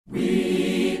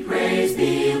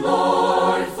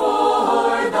Lord,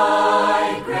 for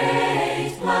thy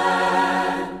great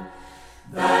plan,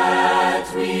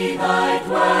 that we thy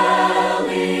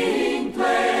dwelling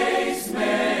place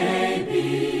may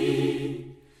be.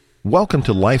 Welcome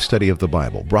to Life Study of the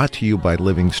Bible, brought to you by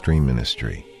Living Stream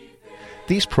Ministry.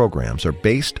 These programs are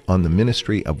based on the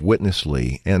ministry of Witness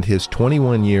Lee and his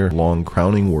 21-year-long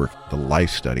crowning work, The Life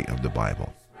Study of the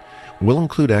Bible. We'll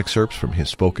include excerpts from his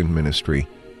spoken ministry,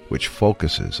 which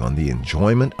focuses on the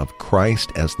enjoyment of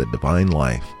Christ as the divine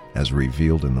life as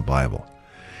revealed in the Bible.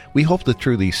 We hope that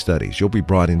through these studies you'll be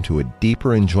brought into a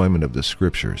deeper enjoyment of the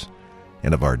Scriptures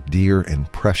and of our dear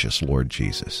and precious Lord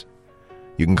Jesus.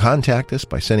 You can contact us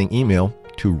by sending email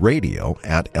to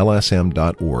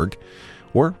radio@lsm.org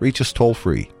or reach us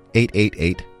toll-free,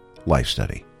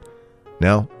 888-LIFE-STUDY.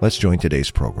 Now, let's join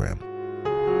today's program.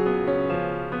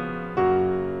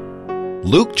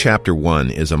 Luke chapter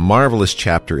 1 is a marvelous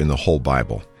chapter in the whole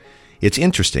Bible. It's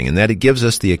interesting in that it gives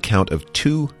us the account of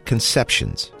two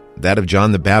conceptions, that of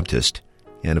John the Baptist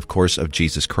and, of course, of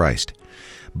Jesus Christ.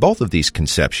 Both of these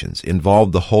conceptions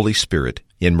involved the Holy Spirit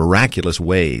in miraculous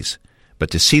ways, but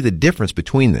to see the difference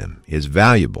between them is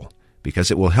valuable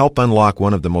because it will help unlock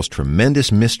one of the most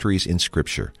tremendous mysteries in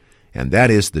Scripture, and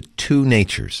that is the two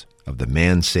natures of the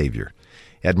man-Savior.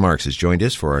 Ed Marks has joined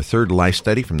us for our third life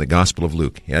study from the Gospel of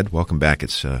Luke. Ed, welcome back.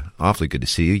 It's awfully good to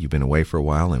see you. You've been away for a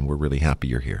while, and we're really happy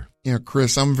you're here. Yeah,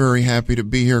 Chris, I'm very happy to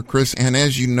be here, Chris. And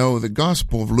as you know, the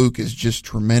Gospel of Luke is just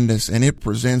tremendous, and it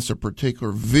presents a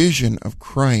particular vision of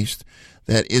Christ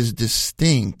that is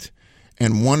distinct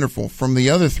and wonderful from the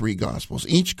other three Gospels.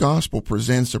 Each Gospel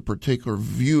presents a particular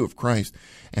view of Christ,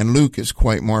 and Luke is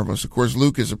quite marvelous. Of course,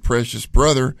 Luke is a precious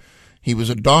brother. He was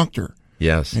a doctor.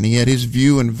 Yes. And he had his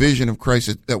view and vision of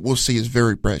Christ that we'll see is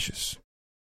very precious.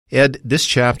 Ed, this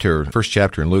chapter, first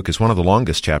chapter in Luke, is one of the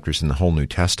longest chapters in the whole New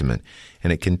Testament,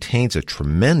 and it contains a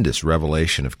tremendous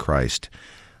revelation of Christ,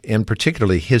 and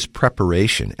particularly his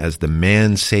preparation as the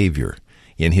man-Savior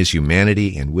in his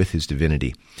humanity and with his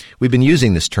divinity. We've been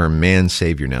using this term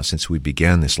man-Savior now since we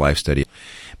began this life study.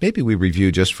 Maybe we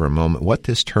review just for a moment what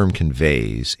this term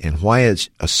conveys and why it's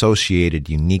associated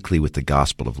uniquely with the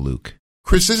Gospel of Luke.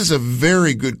 Chris, this is a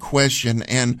very good question,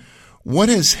 and what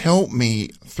has helped me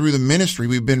through the ministry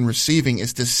we've been receiving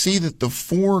is to see that the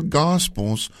four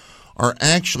Gospels are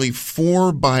actually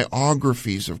four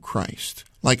biographies of Christ.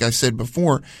 Like I said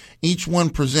before, each one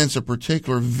presents a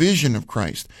particular vision of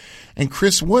Christ. And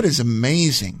Chris, what is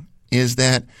amazing is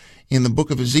that in the book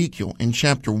of Ezekiel, in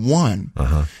chapter 1,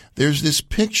 there's this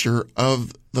picture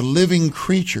of the living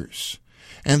creatures.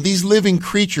 And these living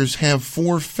creatures have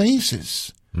four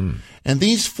faces. And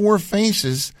these four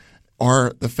faces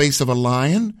are the face of a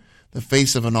lion, the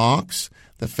face of an ox,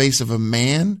 the face of a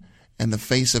man, and the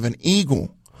face of an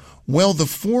eagle. Well, the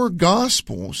four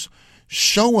Gospels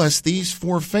show us these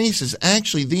four faces.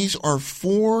 Actually, these are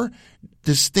four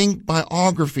distinct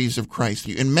biographies of Christ.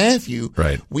 In Matthew,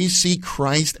 we see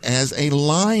Christ as a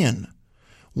lion.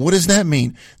 What does that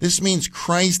mean? This means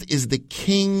Christ is the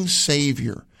King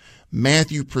Savior.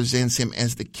 Matthew presents him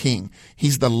as the king.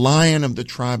 He's the Lion of the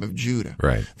tribe of Judah.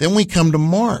 Then we come to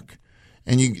Mark,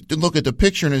 and you look at the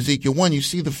picture in Ezekiel 1, you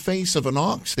see the face of an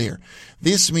ox there.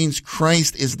 This means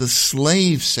Christ is the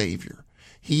slave Savior.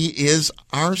 He is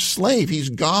our slave. He's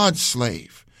God's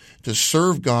slave to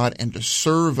serve God and to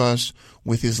serve us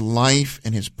with his life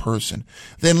and his person.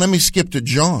 Then let me skip to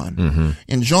John.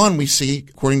 In John we see,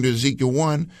 according to Ezekiel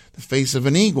 1, the face of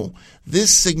an eagle.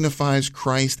 This signifies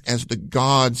Christ as the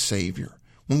God Savior.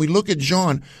 When we look at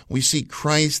John, we see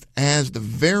Christ as the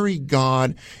very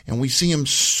God, and we see him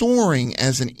soaring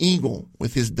as an eagle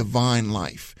with his divine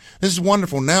life. This is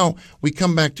wonderful. Now we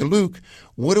come back to Luke.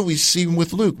 What do we see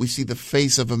with Luke? We see the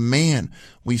face of a man.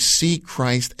 We see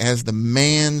Christ as the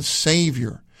man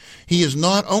Savior. He is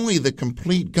not only the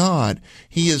complete God,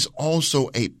 he is also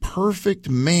a perfect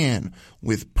man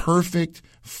with perfect,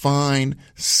 fine,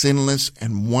 sinless,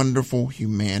 and wonderful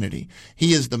humanity.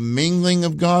 He is the mingling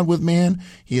of God with man.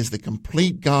 He is the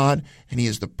complete God, and he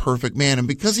is the perfect man. And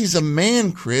because he's a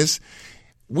man, Chris,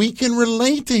 we can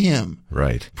relate to him.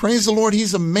 Praise the Lord,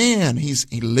 he's a man.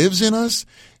 He lives in us.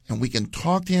 And we can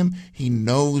talk to him. He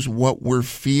knows what we're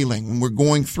feeling when we're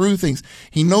going through things.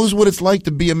 He knows what it's like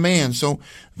to be a man. So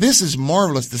this is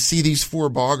marvelous to see these four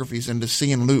biographies and to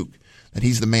see in Luke that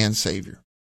he's the man Savior.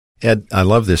 Ed, I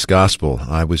love this gospel.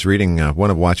 I was reading one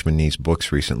of Watchman Nee's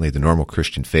books recently, The Normal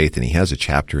Christian Faith, and he has a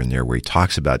chapter in there where he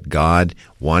talks about God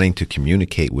wanting to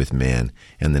communicate with man,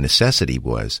 and the necessity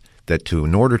was that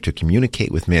in order to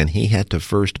communicate with man, he had to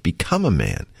first become a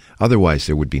man. Otherwise,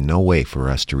 there would be no way for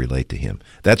us to relate to him.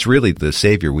 That's really the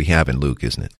Savior we have in Luke,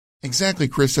 isn't it? Exactly,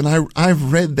 Chris. And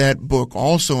I've read that book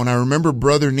also, and I remember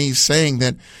Brother Nee saying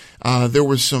that there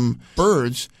were some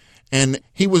birds, and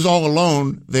he was all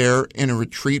alone there in a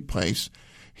retreat place.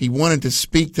 He wanted to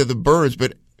speak to the birds,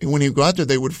 but when he got there,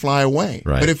 they would fly away.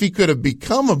 Right. But if he could have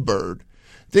become a bird,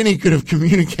 then he could have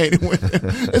communicated with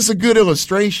them. It's a good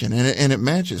illustration, and it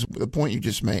matches the point you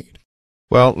just made.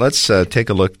 Well, let's take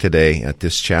a look today at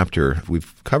this chapter.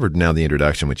 We've covered now the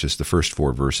introduction, which is the first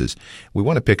 4 verses. We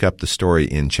want to pick up the story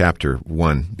in chapter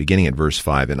 1, beginning at verse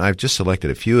 5, and I've just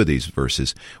selected a few of these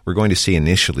verses. We're going to see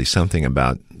initially something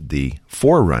about the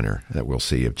forerunner that we'll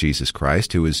see of Jesus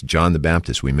Christ, who is John the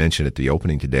Baptist. We mentioned at the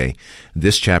opening today,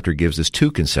 this chapter gives us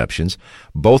 2 conceptions,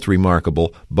 both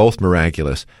remarkable, both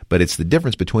miraculous, but it's the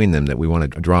difference between them that we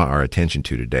want to draw our attention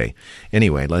to today.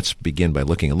 Anyway, let's begin by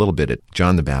looking a little bit at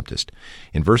John the Baptist.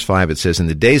 In verse 5 it says, "In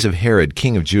the days of Herod,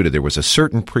 king of Judah, there was a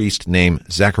certain priest named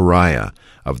Zechariah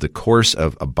of the course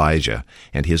of Abijah,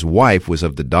 and his wife was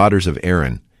of the daughters of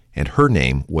Aaron, and her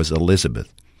name was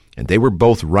Elizabeth. And they were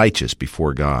both righteous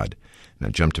before God." Now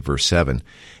jump to verse 7.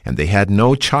 "And they had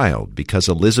no child, because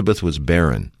Elizabeth was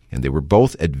barren, and they were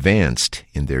both advanced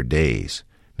in their days."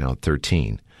 Now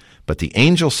 13. "But the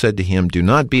angel said to him, 'Do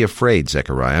not be afraid,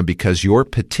 Zechariah, because your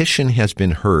petition has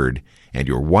been heard, and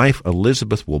your wife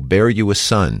Elizabeth will bear you a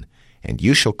son, and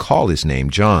you shall call his name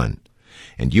John.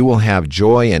 And you will have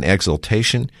joy and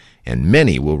exultation, and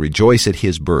many will rejoice at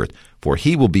his birth, for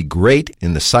he will be great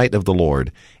in the sight of the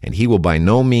Lord, and he will by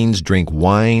no means drink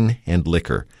wine and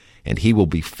liquor, and he will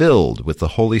be filled with the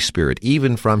Holy Spirit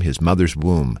even from his mother's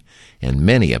womb, and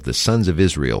many of the sons of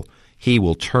Israel he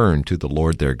will turn to the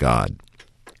Lord their God.'"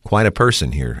 Quite a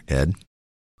person here, Ed.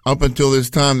 Up until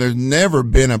this time, there's never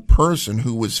been a person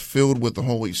who was filled with the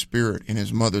Holy Spirit in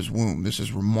his mother's womb. This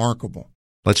is remarkable.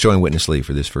 Let's join Witness Lee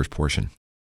for this first portion.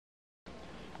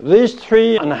 These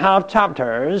 3.5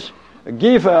 chapters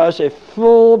give us a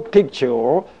full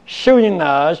picture showing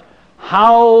us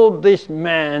how this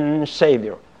man,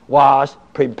 Savior, was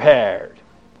prepared.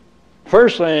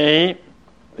 Firstly,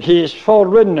 his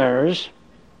forerunners'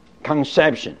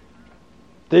 conception.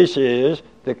 This is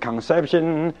the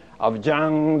conception of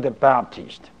John the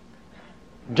Baptist.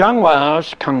 John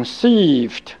was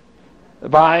conceived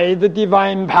by the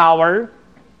divine power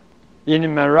in a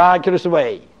miraculous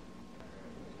way.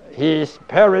 His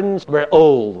parents were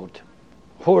old,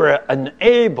 who were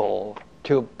unable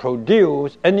to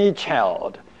produce any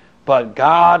child, but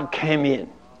God came in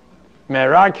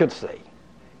miraculously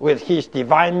with his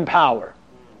divine power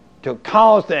to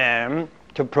cause them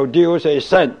to produce a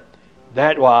son.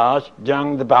 That was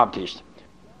John the Baptist.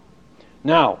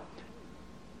 Now,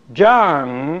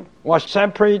 John was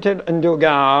separated unto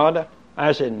God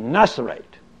as a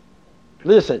Nazarite.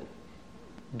 Listen,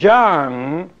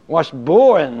 John was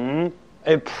born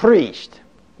a priest.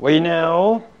 We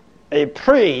know a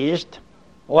priest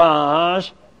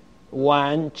was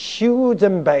one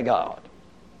chosen by God.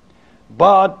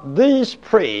 But this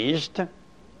priest,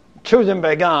 chosen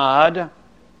by God,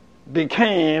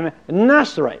 became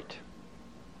Nazarite.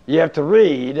 You have to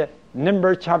read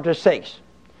Numbers chapter 6.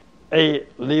 A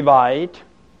Levite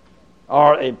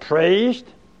or a priest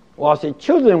was a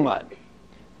chosen one,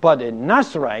 but a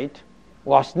Nazarite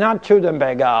was not chosen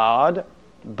by God,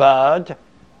 but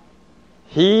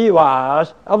he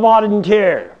was a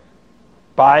volunteer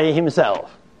by himself.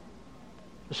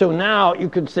 So now you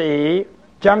could see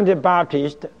John the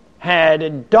Baptist had a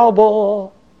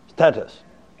double status.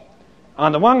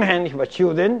 On the one hand, he was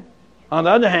chosen. On the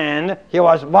other hand, he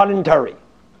was voluntary.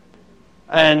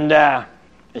 And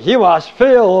he was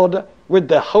filled with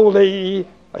the Holy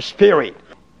Spirit.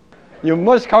 You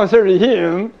must consider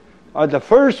him the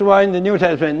first one in the New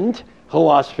Testament who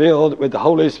was filled with the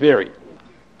Holy Spirit.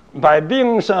 By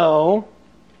being so,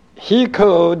 he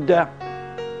could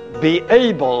be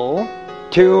able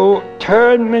to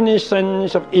turn many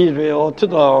sons of Israel to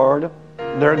the Lord,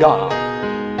 their God.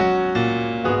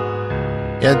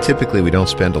 Yeah, typically we don't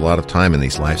spend a lot of time in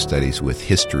these life studies with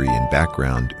history and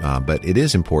background, but it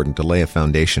is important to lay a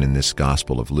foundation in this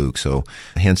Gospel of Luke. So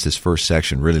hence this first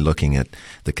section, really looking at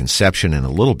the conception and a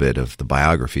little bit of the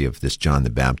biography of this John the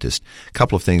Baptist. A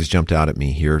couple of things jumped out at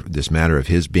me here, this matter of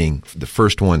his being the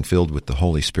first one filled with the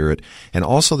Holy Spirit, and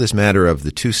also this matter of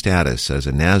the two status as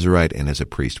a Nazarite and as a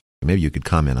priest. Maybe you could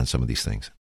comment on some of these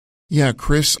things. Yeah,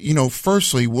 Chris,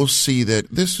 firstly, we'll see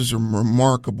that this is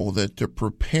remarkable that to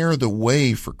prepare the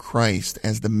way for Christ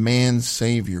as the man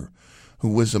Savior, who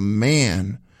was a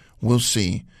man, we'll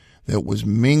see, that was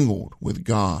mingled with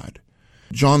God.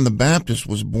 John the Baptist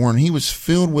was born. He was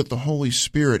filled with the Holy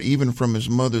Spirit even from his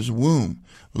mother's womb.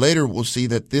 Later, we'll see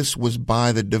that this was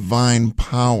by the divine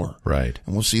power. Right.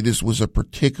 And we'll see this was a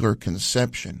particular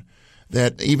conception.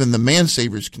 that even the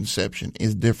man-Savior's conception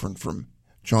is different from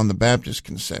John the Baptist's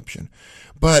conception.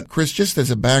 But, Chris, just as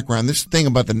a background, this thing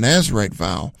about the Nazirite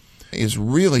vow is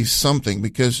really something,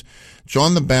 because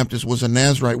John the Baptist was a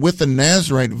Nazirite. With the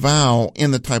Nazirite vow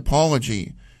in the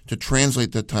typology, to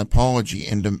translate the typology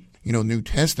into, New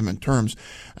Testament terms,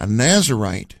 a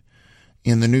Nazirite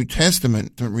in the New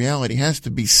Testament, in reality, has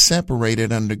to be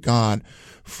separated unto God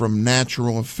from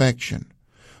natural affection,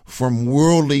 from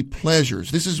worldly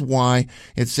pleasures. This is why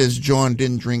it says John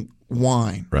didn't drink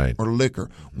wine or liquor.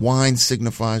 Wine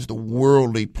signifies the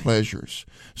worldly pleasures.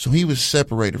 So he was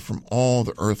separated from all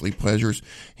the earthly pleasures.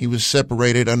 He was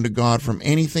separated unto God from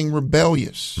anything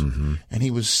rebellious. Mm-hmm. And he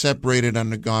was separated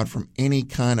unto God from any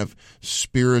kind of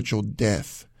spiritual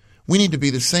death. We need to be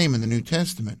the same in the New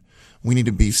Testament. We need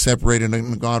to be separated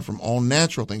unto God from all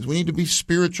natural things. We need to be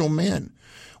spiritual men.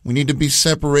 We need to be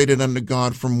separated unto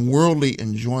God from worldly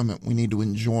enjoyment. We need to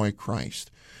enjoy Christ.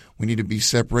 We need to be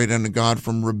separated unto God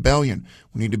from rebellion.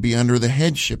 We need to be under the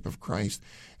headship of Christ.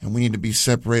 And we need to be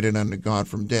separated unto God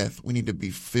from death. We need to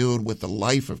be filled with the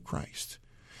life of Christ.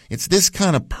 It's this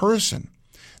kind of person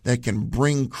that can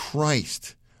bring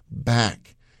Christ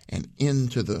back and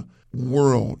into the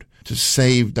world to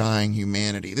save dying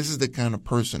humanity. This is the kind of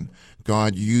person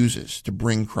God uses to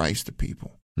bring Christ to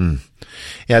people.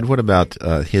 Ed, what about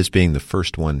his being the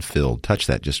first one filled? Touch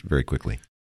that just very quickly.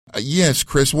 Yes,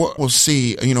 Chris, what we'll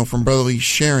see, from Brother Lee's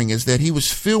sharing is that he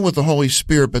was filled with the Holy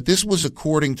Spirit, but this was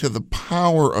according to the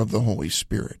power of the Holy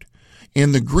Spirit.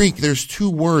 In the Greek, there's two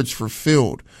words for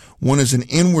filled. One is an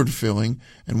inward filling,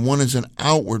 and one is an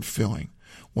outward filling.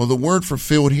 Well, the word for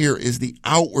filled here is the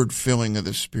outward filling of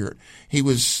the Spirit. He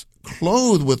was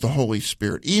clothed with the Holy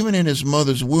Spirit, even in his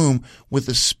mother's womb, with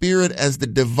the Spirit as the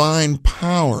divine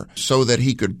power, so that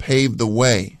he could pave the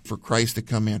way for Christ to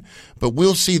come in. But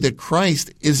we'll see that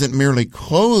Christ isn't merely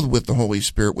clothed with the Holy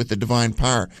Spirit, with the divine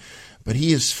power, but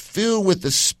he is filled with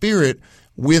the Spirit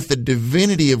with the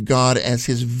divinity of God as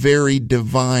his very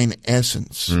divine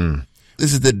essence.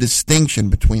 This is the distinction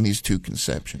between these two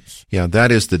conceptions. Yeah,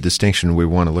 that is the distinction we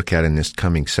want to look at in this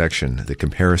coming section, the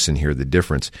comparison here, the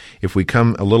difference. If we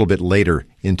come a little bit later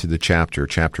into the chapter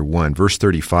 1, verse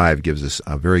 35 gives us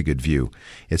a very good view.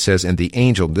 It says, and the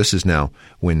angel, this is now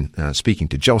when speaking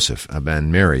to Joseph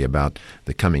and Mary about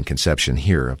the coming conception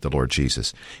here of the Lord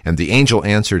Jesus. And the angel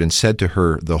answered and said to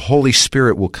her, the Holy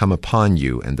Spirit will come upon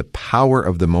you, and the power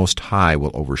of the Most High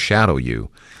will overshadow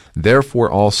you. Therefore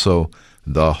also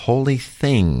the holy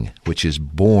thing which is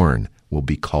born will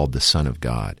be called the Son of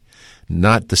God.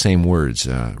 Not the same words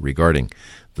regarding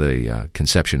the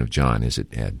conception of John, is it,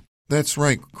 Ed? That's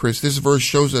right, Chris. This verse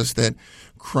shows us that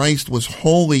Christ was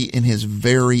holy in his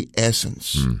very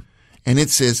essence. And it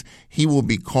says he will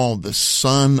be called the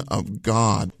Son of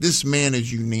God. This man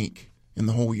is unique in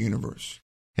the whole universe.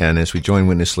 And as we join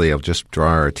Witness Lee, I'll just draw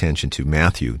our attention to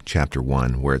Matthew chapter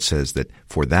 1, where it says that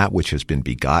for that which has been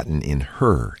begotten in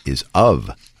her is of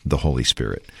the Holy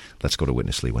Spirit. Let's go to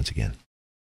Witness Lee once again.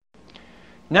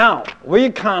 Now, we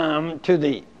come to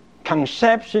the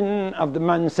conception of the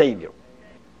man Savior.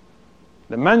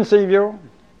 The man Savior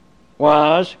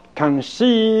was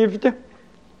conceived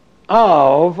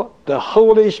of the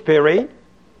Holy Spirit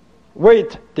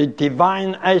with the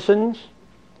divine essence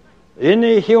in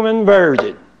a human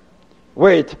virgin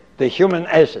with the human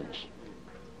essence.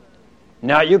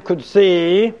 Now you could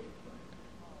see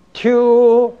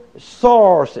two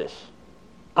sources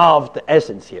of the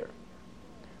essence here.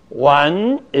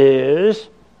 One is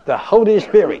the Holy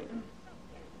Spirit,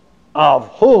 of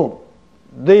whom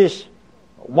this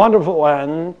wonderful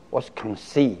one was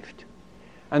conceived.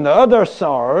 And the other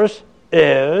source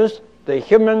is the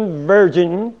human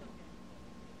virgin,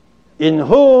 in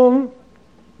whom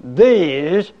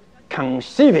this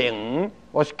conceiving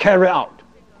was carried out.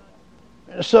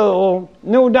 So,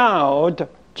 no doubt,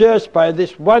 just by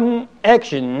this one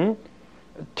action,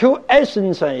 two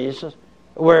essences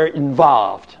were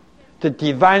involved, the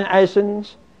divine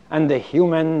essence and the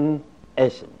human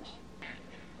essence.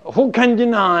 Who can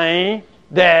deny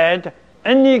that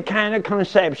any kind of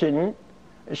conception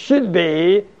should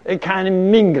be a kind of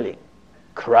mingling?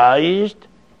 Christ,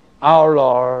 our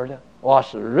Lord,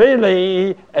 was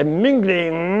really a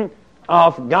mingling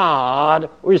of God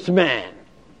with man.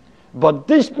 But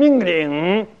this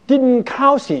mingling didn't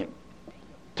cause him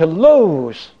to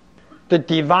lose the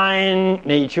divine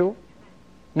nature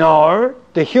nor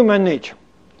the human nature.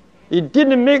 It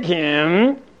didn't make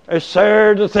him a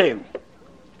third thing.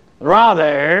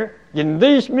 Rather, in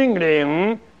this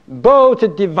mingling, both the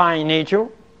divine nature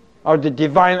or the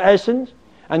divine essence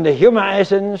and the human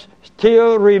essence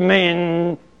still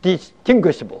remain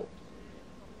distinguishable,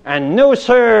 and no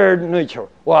third nature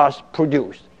was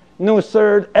produced. No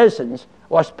third essence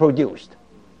was produced.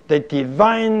 The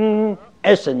divine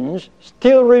essence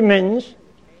still remains,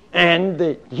 and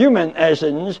the human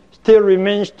essence still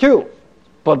remains too.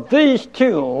 But these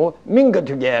two mingle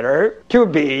together to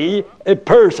be a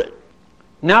person,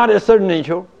 not a third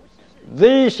nature.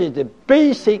 This is the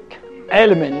basic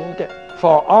element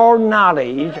for our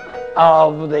knowledge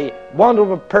of the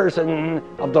wonderful person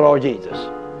of the Lord Jesus.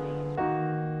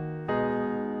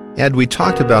 Ed, we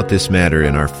talked about this matter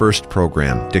in our first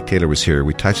program. Dick Taylor was here.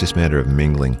 We touched this matter of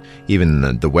mingling,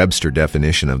 even the Webster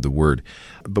definition of the word.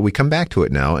 But we come back to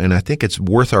it now, and I think it's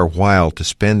worth our while to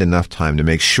spend enough time to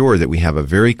make sure that we have a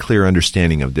very clear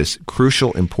understanding of this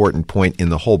crucial, important point in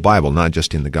the whole Bible, not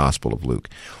just in the Gospel of Luke.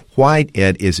 Why,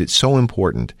 Ed, is it so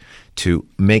important to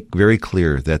make very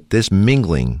clear that this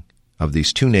mingling of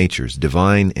these two natures,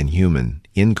 divine and human,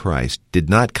 in Christ, did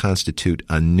not constitute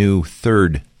a new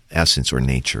third essence or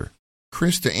nature?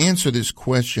 Chris, to answer this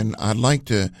question, I'd like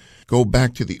to go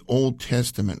back to the Old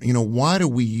Testament. Why do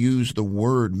we use the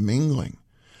word mingling?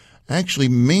 Actually,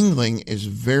 mingling is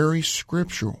very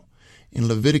scriptural. In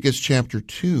Leviticus chapter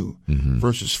 2,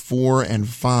 verses 4 and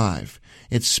 5,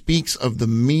 it speaks of the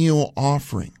meal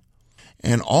offering.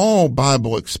 And all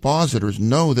Bible expositors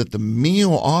know that the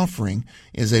meal offering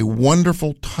is a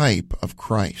wonderful type of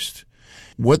Christ.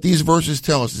 What these verses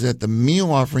tell us is that the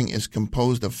meal offering is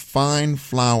composed of fine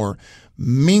flour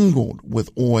mingled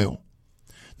with oil.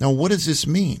 Now, what does this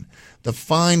mean? The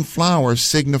fine flour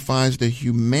signifies the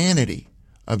humanity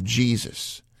of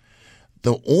Jesus.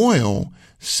 The oil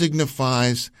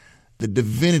signifies the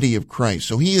divinity of Christ.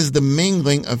 So he is the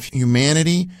mingling of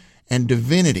humanity and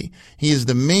divinity. He is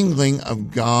the mingling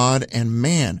of God and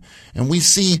man. And we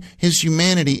see his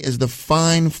humanity as the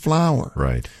fine flour.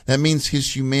 Right. That means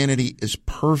his humanity is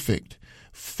perfect,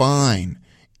 fine,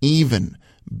 even,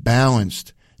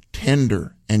 balanced,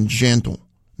 tender, and gentle.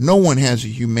 No one has a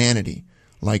humanity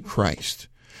like Christ.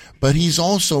 But he's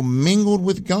also mingled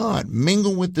with God,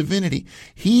 mingled with divinity.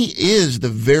 He is the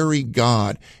very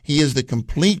God. He is the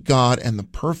complete God and the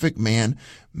perfect man.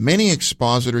 Many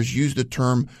expositors use the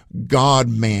term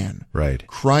God-man. Right.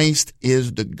 Christ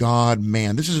is the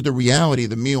God-man. This is the reality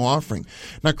of the meal offering.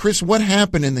 Now, Chris, what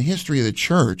happened in the history of the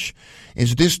church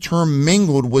is this term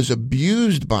mingled was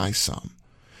abused by some.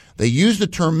 They used the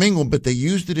term mingled, but they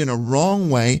used it in a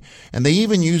wrong way, and they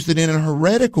even used it in a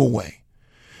heretical way.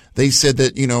 They said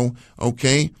that,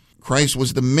 Christ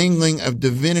was the mingling of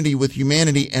divinity with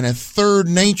humanity, and a third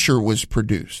nature was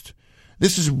produced.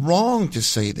 This is wrong to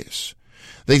say this.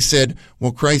 They said,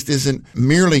 well, Christ isn't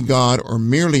merely God or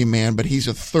merely man, but he's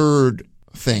a third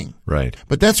thing. Right.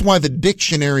 But that's why the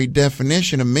dictionary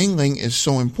definition of mingling is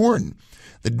so important.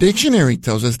 The dictionary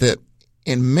tells us that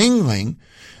in mingling,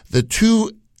 the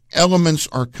two elements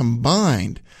are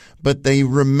combined, but they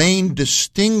remain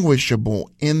distinguishable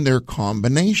in their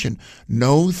combination.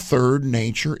 No third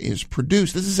nature is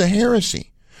produced. This is a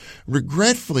heresy.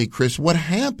 Regretfully, Chris, what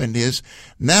happened is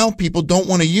now people don't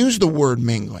want to use the word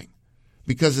mingling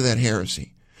because of that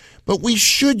heresy. But we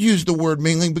should use the word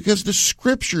mingling because the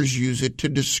scriptures use it to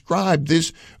describe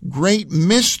this great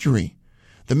mystery,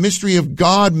 the mystery of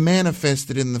God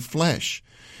manifested in the flesh.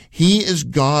 He is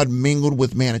God mingled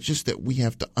with man. It's just that we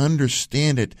have to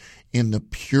understand it in the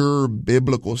pure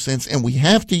biblical sense, and we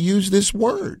have to use this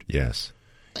word. Yes.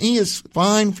 He is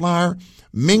fine flour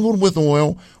mingled with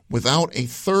oil without a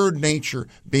third nature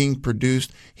being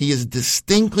produced. He is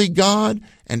distinctly God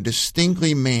and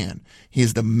distinctly man. He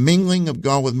is the mingling of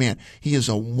God with man. He is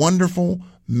a wonderful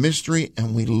mystery,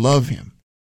 and we love him.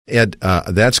 Ed,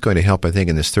 that's going to help, I think,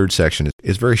 in this third section.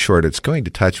 It's very short. It's going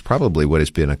to touch probably what has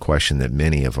been a question that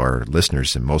many of our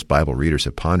listeners and most Bible readers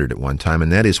have pondered at one time,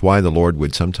 and that is why the Lord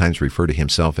would sometimes refer to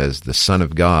himself as the Son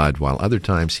of God, while other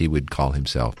times he would call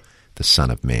himself the Son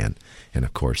of Man. And,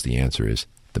 of course, the answer is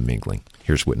the mingling.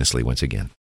 Here's Witness Lee once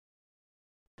again.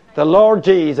 The Lord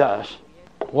Jesus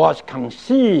was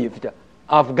conceived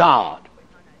of God,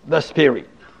 the Spirit.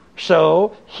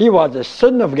 So he was the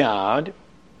Son of God,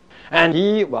 and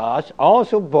he was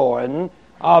also born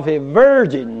of a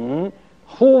virgin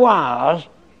who was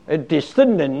a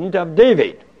descendant of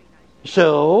David.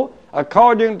 So,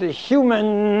 according to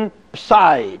human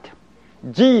side,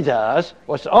 Jesus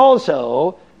was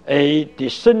also a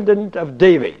descendant of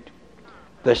David,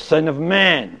 the Son of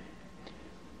Man,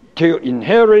 to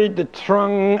inherit the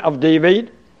throne of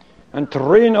David and to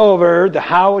reign over the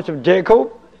house of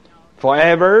Jacob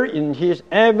forever in his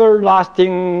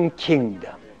everlasting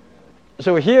kingdom.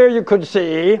 So here you could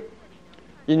see,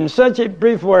 in such a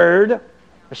brief word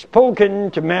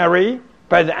spoken to Mary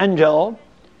by the angel,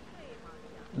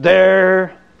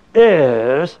 there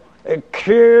is a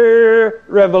clear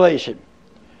revelation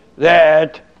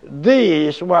that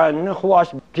this one who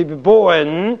was to be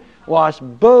born was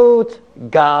both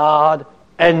God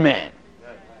and man.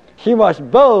 He was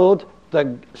both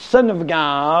the Son of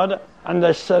God and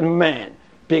the Son of Man,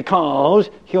 because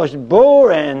he was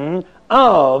born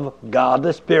of God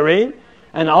the Spirit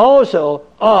and also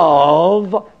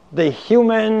of the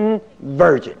human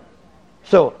virgin.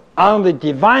 So on the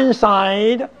divine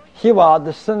side, he was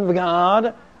the Son of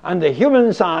God, and the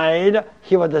human side,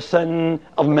 he was the Son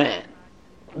of Man.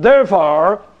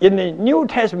 Therefore, in the New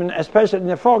Testament, especially in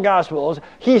the four Gospels,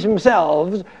 he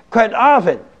himself quite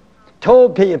often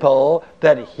told people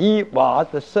that he was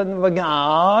the Son of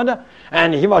God,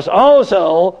 and he was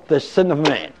also the Son of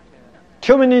Man.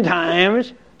 Too many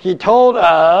times he told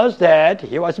us that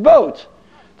he was both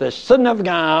the Son of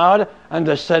God and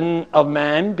the Son of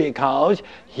Man, because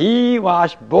he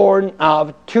was born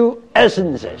of two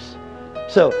essences.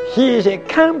 So he is a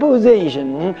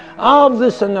composition of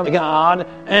the Son of God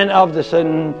and of the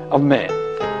Son of Man.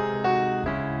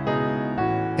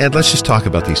 Ed, let's just talk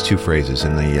about these two phrases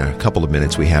in the couple of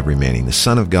minutes we have remaining, the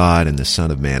Son of God and the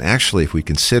Son of Man. Actually, if we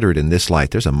consider it in this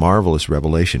light, there's a marvelous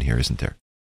revelation here, isn't there?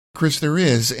 Chris, there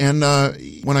is. And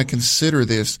when I consider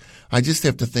this, I just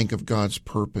have to think of God's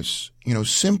purpose.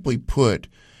 Simply put,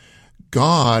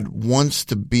 God wants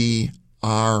to be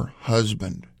our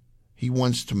husband. He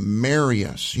wants to marry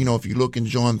us. If you look in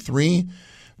John 3,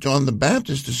 John the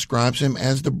Baptist describes him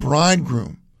as the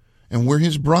bridegroom, and we're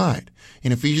his bride.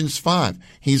 In Ephesians 5,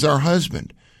 he's our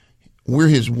husband. We're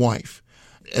his wife.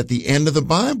 At the end of the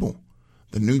Bible,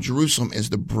 the New Jerusalem is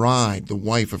the bride, the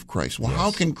wife of Christ. Well, yes.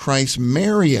 How can Christ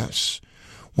marry us?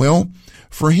 Well,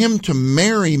 for him to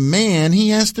marry man, he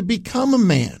has to become a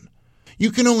man.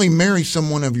 You can only marry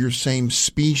someone of your same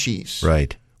species.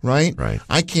 Right. Right? Right.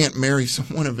 I can't marry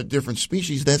someone of a different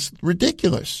species. That's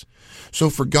ridiculous.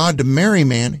 So for God to marry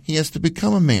man, he has to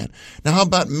become a man. Now, how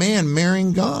about man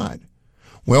marrying God?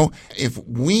 Well, if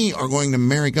we are going to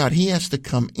marry God, he has to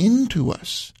come into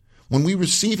us. When we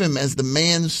receive him as the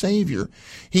man Savior,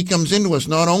 he comes into us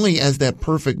not only as that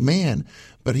perfect man,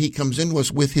 but he comes into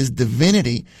us with his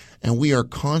divinity, and we are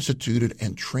constituted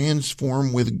and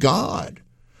transformed with God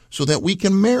so that we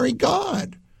can marry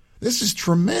God. This is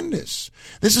tremendous.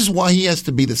 This is why he has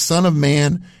to be the Son of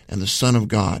Man and the Son of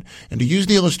God. And to use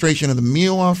the illustration of the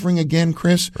meal offering again,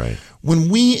 Chris, right. When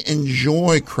we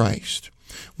enjoy Christ,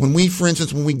 when we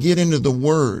get into the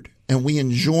Word and we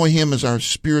enjoy him as our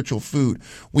spiritual food,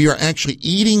 we are actually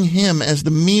eating him as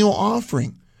the meal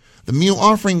offering. The meal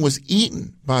offering was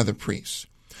eaten by the priests.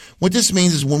 What this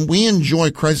means is when we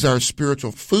enjoy Christ as our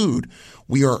spiritual food,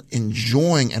 we are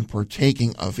enjoying and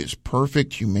partaking of his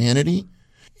perfect humanity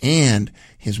and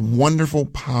his wonderful,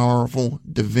 powerful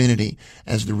divinity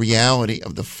as the reality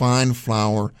of the fine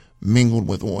flour mingled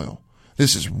with oil.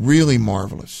 This is really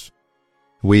marvelous.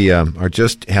 We are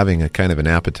just having a kind of an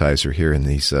appetizer here in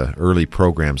these early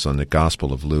programs on the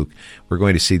Gospel of Luke. We're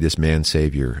going to see this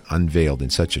man-Savior unveiled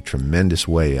in such a tremendous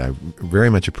way. I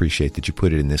very much appreciate that you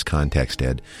put it in this context,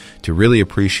 Ed, to really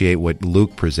appreciate what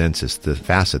Luke presents us, the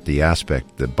facet, the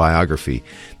aspect, the biography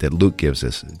that Luke gives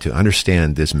us. To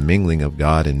understand this mingling of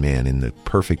God and man in the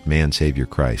perfect man-Savior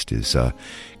Christ is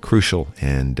crucial,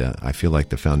 and I feel like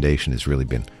the foundation has really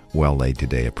been well laid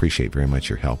today. I appreciate very much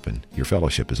your help and your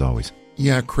fellowship as always.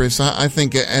 Yeah, Chris, I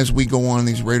think as we go on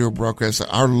these radio broadcasts,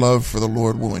 our love for the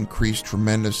Lord will increase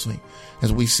tremendously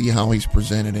as we see how he's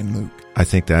presented in Luke. I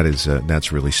think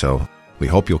that's really so. We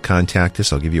hope you'll contact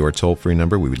us. I'll give you our toll-free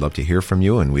number. We would love to hear from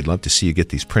you, and we'd love to see you get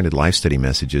these printed life study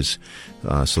messages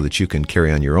so that you can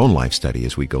carry on your own life study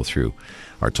as we go through.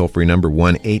 Our toll-free number,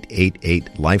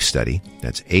 1-888-LIFE-STUDY.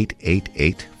 That's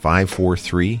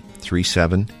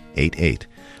 888-543-3788.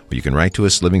 Or you can write to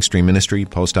us, Living Stream Ministry,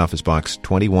 Post Office Box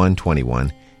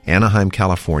 2121, Anaheim,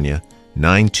 California,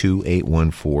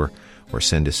 92814, or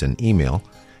send us an email,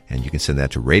 and you can send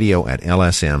that to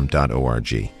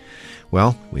radio@lsm.org.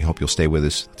 Well, we hope you'll stay with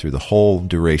us through the whole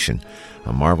duration.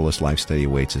 A marvelous life study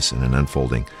awaits us in an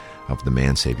unfolding of the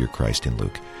man-Savior Christ in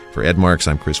Luke. For Ed Marks,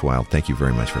 I'm Chris Wilde. Thank you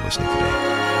very much for listening today.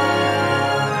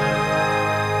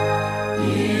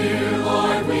 Dear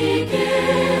Lord, we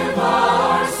give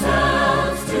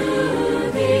ourselves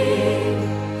to Thee.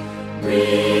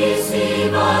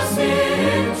 Receive us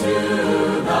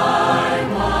into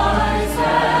Thy wise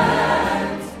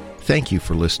hands. Thank you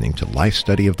for listening to Life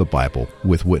Study of the Bible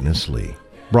with Witness Lee,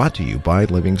 brought to you by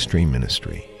Living Stream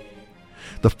Ministry.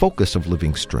 The focus of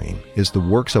Living Stream is the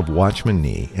works of Watchman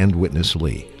Nee and Witness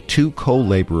Lee, two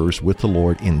co-laborers with the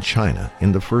Lord in China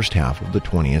in the first half of the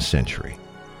 20th century.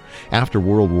 After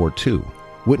World War II,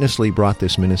 Witness Lee brought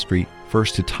this ministry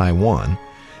first to Taiwan,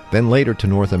 then later to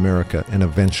North America, and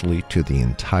eventually to the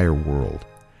entire world.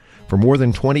 For more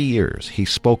than 20 years, he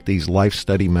spoke these life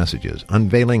study messages,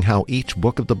 unveiling how each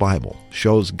book of the Bible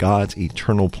shows God's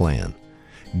eternal plan.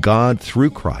 God, through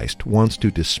Christ, wants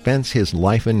to dispense his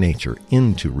life and nature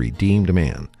into redeemed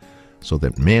man, so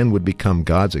that man would become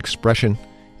God's expression,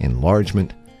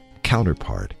 enlargement,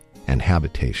 counterpart, and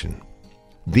habitation.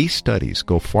 These studies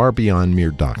go far beyond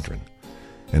mere doctrine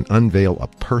and unveil a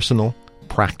personal,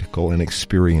 practical, and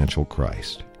experiential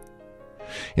Christ.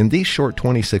 In these short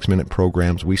 26-minute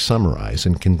programs, we summarize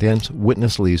and condense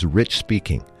Witness Lee's rich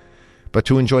speaking. But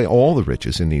to enjoy all the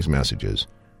riches in these messages,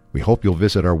 we hope you'll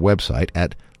visit our website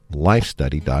at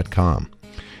lifestudy.com.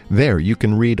 There you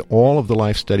can read all of the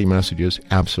Life Study messages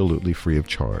absolutely free of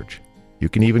charge. You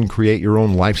can even create your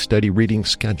own Life Study reading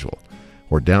schedule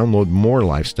or download more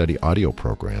Life Study audio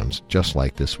programs just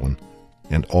like this one,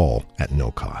 and all at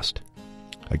no cost.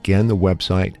 Again, the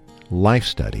website,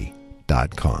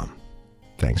 lifestudy.com.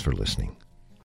 Thanks for listening.